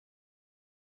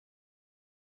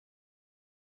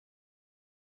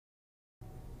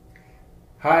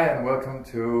Hi and welcome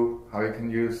to how you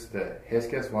can use the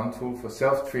Heskiers OneTool for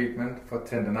self-treatment for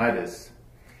tendonitis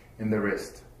in the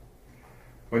wrist.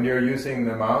 When you're using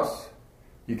the mouse,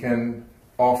 you can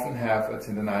often have a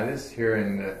tendonitis here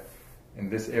in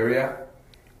this area,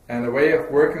 and the way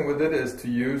of working with it is to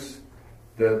use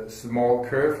the small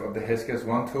curve of the Heskiers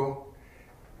OneTool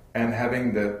and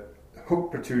having the hook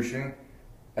protrusion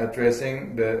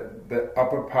addressing the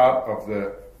upper part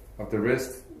of the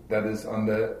wrist that is on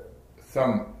the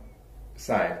thumb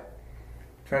side.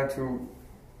 Try to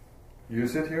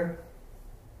use it here.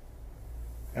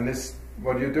 And this,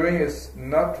 what you're doing is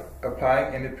not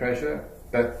applying any pressure.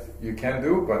 That you can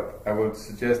do, but I would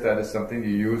suggest that is something you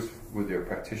use with your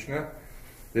practitioner.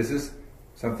 This is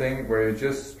something where you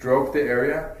just stroke the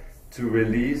area to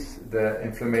release the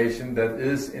inflammation that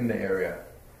is in the area.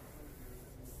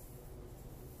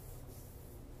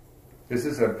 This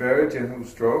is a very gentle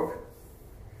stroke,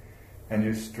 and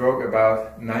you stroke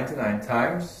about 99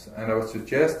 times, and I would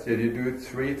suggest that you do it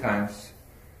 3 times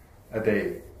a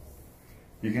day.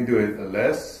 You can do it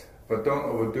less, but don't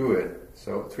overdo it.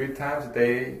 So 3 times a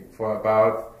day for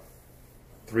about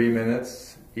 3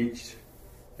 minutes each,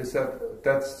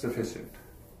 that's sufficient.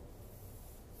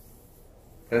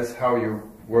 That's how you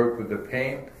work with the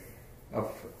pain of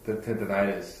the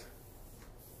tendonitis.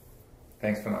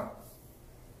 Thanks for now.